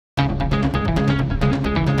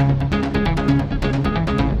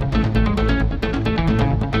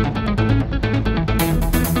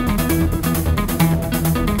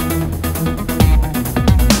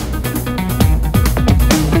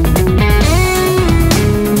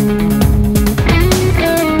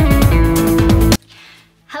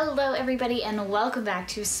welcome back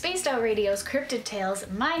to Spaced Out Radio's Cryptid Tales.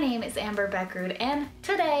 My name is Amber Beckrud, and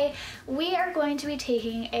today we are going to be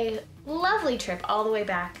taking a lovely trip all the way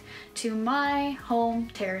back to my home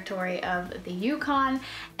territory of the Yukon,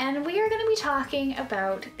 and we are going to be talking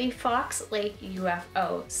about the Fox Lake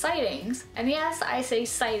UFO sightings. And yes, I say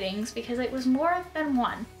sightings because it was more than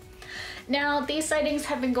one. Now, these sightings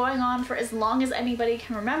have been going on for as long as anybody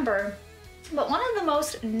can remember, but one of the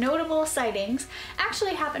most notable sightings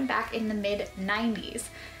actually happened back in the mid-90s.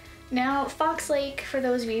 Now, Fox Lake, for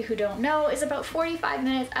those of you who don't know, is about 45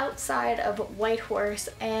 minutes outside of Whitehorse,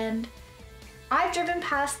 and I've driven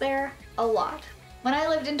past there a lot. When I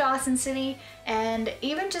lived in Dawson City, and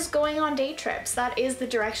even just going on day trips, that is the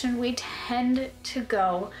direction we tend to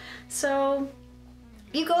go. So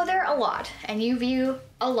you go there a lot, and you view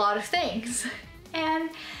a lot of things. And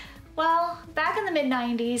well, back in the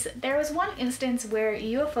mid-90s, there was one instance where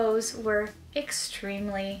UFOs were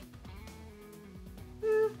extremely,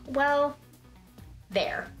 well,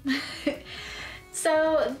 there.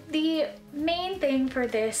 So the main thing for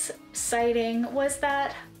this sighting was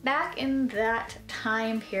that back in that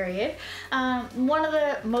time period, one of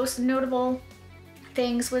the most notable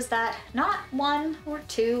things was that not one or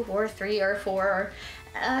two or three or four,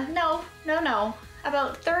 no,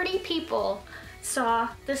 about 30 people saw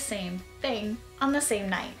the same thing on the same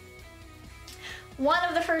night. One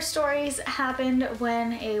of the first stories happened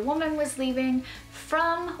when a woman was leaving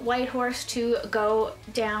from Whitehorse to go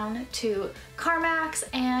down to Carmack's,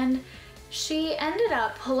 and she ended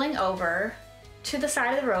up pulling over to the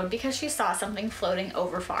side of the road because she saw something floating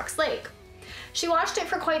over Fox Lake. She watched it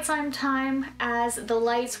for quite some time as the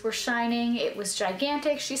lights were shining. It was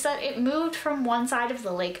gigantic. She said it moved from one side of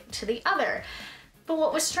the lake to the other. But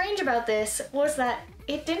what was strange about this was that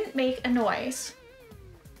it didn't make a noise.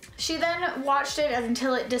 She then watched it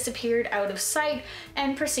until it disappeared out of sight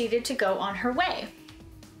and proceeded to go on her way.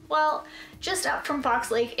 Well, just up from Fox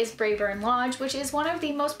Lake is Braeburn Lodge, which is one of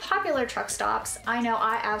the most popular truck stops. I know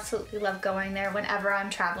I absolutely love going there whenever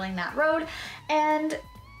I'm traveling that road, and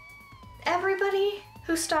everybody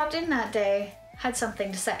who stopped in that day had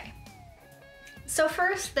something to say. So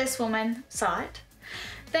first, this woman saw it.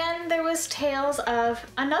 Then there was tales of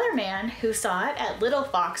another man who saw it at Little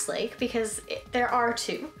Fox Lake, because there are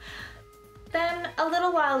two. Then a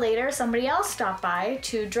little while later, somebody else stopped by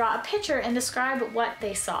to draw a picture and describe what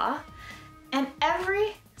they saw, and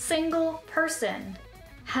every single person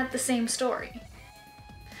had the same story.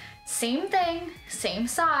 Same thing, same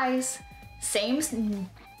size, same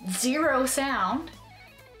zero sound,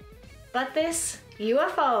 but this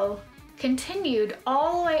UFO continued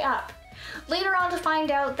all the way up. Later on to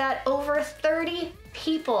find out that over 30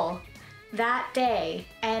 people that day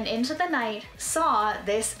and into the night saw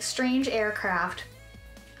this strange aircraft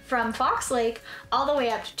from Fox Lake all the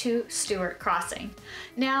way up to Stewart Crossing.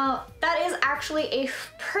 Now, that is actually a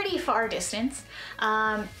pretty far distance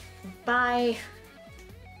by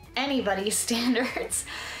anybody's standards.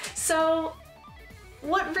 So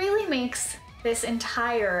what really makes this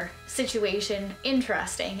entire situation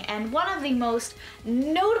interesting, and one of the most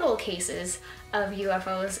notable cases of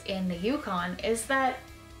UFOs in the Yukon, is that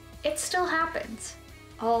it still happens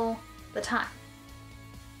all the time.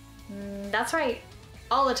 That's right,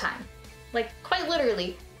 all the time. Like, quite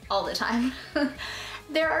literally all the time.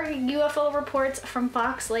 There are UFO reports from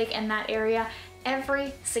Fox Lake and that area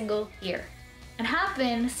every single year, and have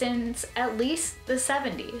been since at least the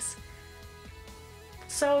 70s.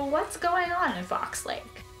 So what's going on in Fox Lake?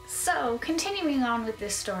 So continuing on with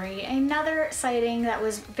this story, another sighting that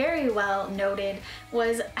was very well noted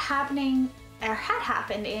was happening, or had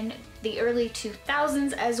happened in the early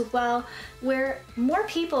 2000s as well, where more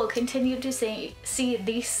people continued to see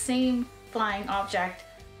the same flying object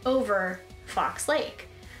over Fox Lake.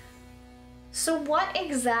 So what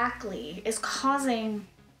exactly is causing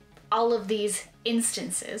all of these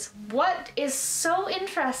instances? What is so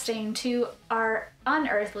interesting to our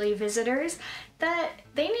unearthly visitors that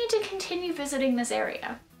they need to continue visiting this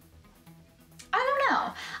area? I don't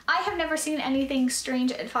know. I have never seen anything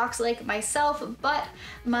strange at Fox Lake myself, but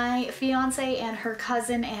my fiance and her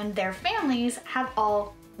cousin and their families have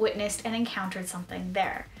all witnessed and encountered something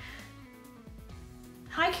there.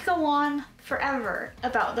 I could go on forever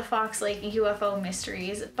about the Fox Lake UFO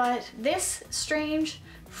mysteries, but this strange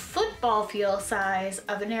football field size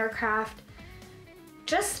of an aircraft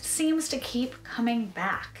just seems to keep coming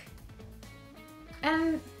back.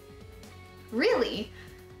 And really,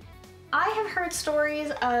 I have heard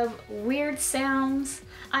stories of weird sounds.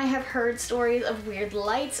 I have heard stories of weird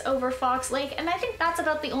lights over Fox Lake, and I think that's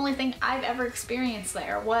about the only thing I've ever experienced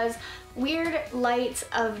there was weird lights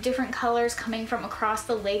of different colors coming from across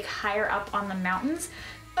the lake higher up on the mountains.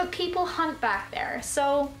 But people hunt back there,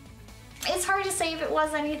 so it's hard to say if it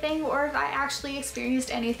was anything or if I actually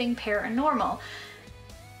experienced anything paranormal.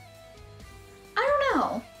 I don't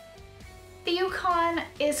know. The Yukon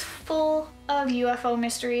is full of UFO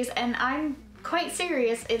mysteries, and I'm quite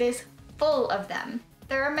serious, it is full of them.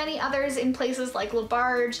 There are many others in places like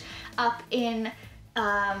LaBarge, up in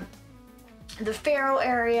the Faro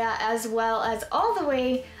area, as well as all the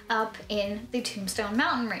way up in the Tombstone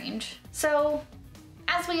Mountain Range. So,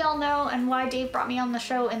 as we all know, and why Dave brought me on the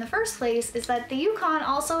show in the first place, is that the Yukon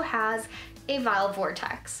also has a vile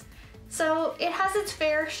vortex. So it has its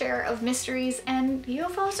fair share of mysteries, and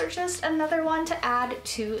UFOs are just another one to add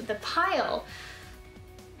to the pile.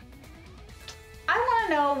 I want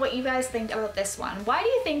to know what you guys think about this one. Why do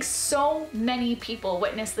you think so many people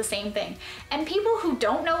witness the same thing? And people who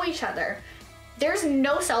don't know each other. There's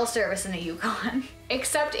no cell service in the Yukon,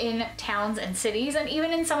 except in towns and cities, and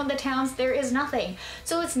even in some of the towns there is nothing.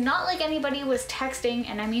 So it's not like anybody was texting,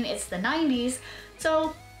 and I mean it's the 90s,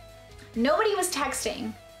 so nobody was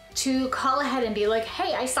texting to call ahead and be like,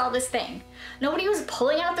 hey, I saw this thing. Nobody was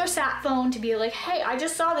pulling out their sat phone to be like, hey, I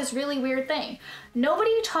just saw this really weird thing.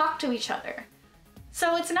 Nobody talked to each other.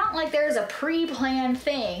 So it's not like there's a pre-planned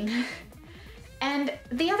thing. And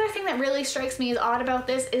the other thing that really strikes me as odd about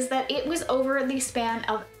this is that it was over the span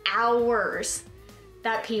of hours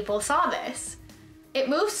that people saw this. It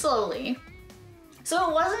moved slowly. So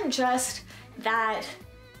it wasn't just that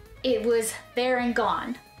it was there and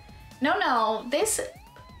gone. No, this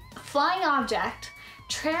flying object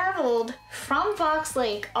traveled from Fox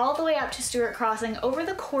Lake all the way up to Stewart Crossing over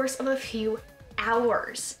the course of a few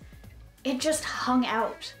hours. It just hung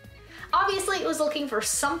out. Obviously it was looking for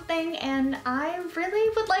something, and I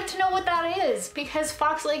really would like to know what that is, because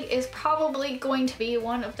Fox Lake is probably going to be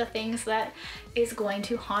one of the things that is going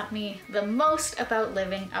to haunt me the most about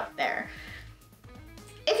living up there.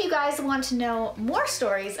 If you guys want to know more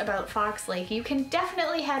stories about Fox Lake, you can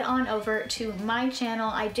definitely head on over to my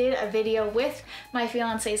channel. I did a video with my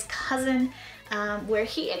fiance's cousin where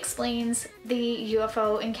he explains the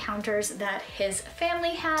UFO encounters that his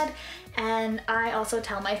family had, and I also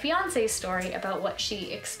tell my fiance's story about what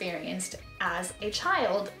she experienced as a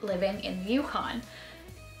child living in the Yukon.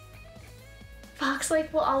 Fox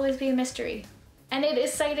Lake will always be a mystery, and it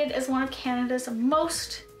is cited as one of Canada's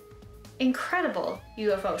most incredible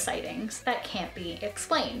UFO sightings that can't be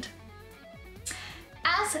explained.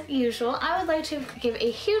 As usual, I would like to give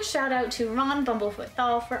a huge shout out to Ron Bumblefoot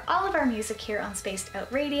THAL for all of our music here on Spaced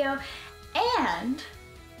Out Radio, and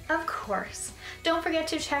of course, don't forget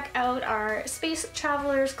to check out our Space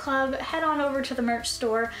Travelers Club, head on over to the merch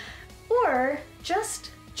store, or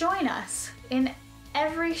just join us in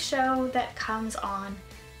every show that comes on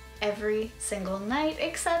every single night,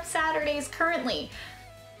 except Saturdays currently.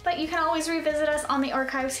 But you can always revisit us on the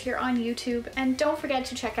archives here on YouTube, and don't forget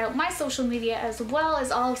to check out my social media as well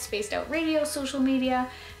as all of Spaced Out Radio social media,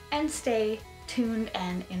 and stay tuned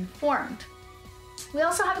and informed. We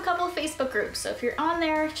also have a couple of Facebook groups, so if you're on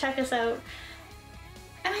there, check us out.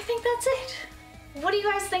 And I think that's it. What do you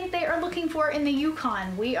guys think they are looking for in the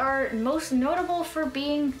Yukon? We are most notable for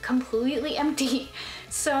being completely empty.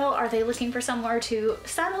 So are they looking for somewhere to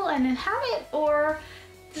settle and inhabit, or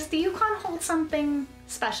does the Yukon hold something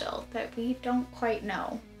special that we don't quite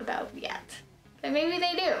know about yet? But maybe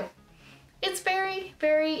they do. It's very,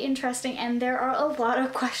 very interesting, and there are a lot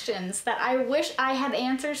of questions that I wish I had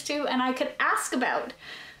answers to and I could ask about.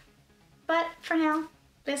 But for now,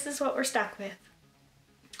 this is what we're stuck with.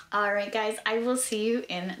 Alright guys, I will see you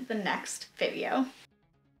in the next video.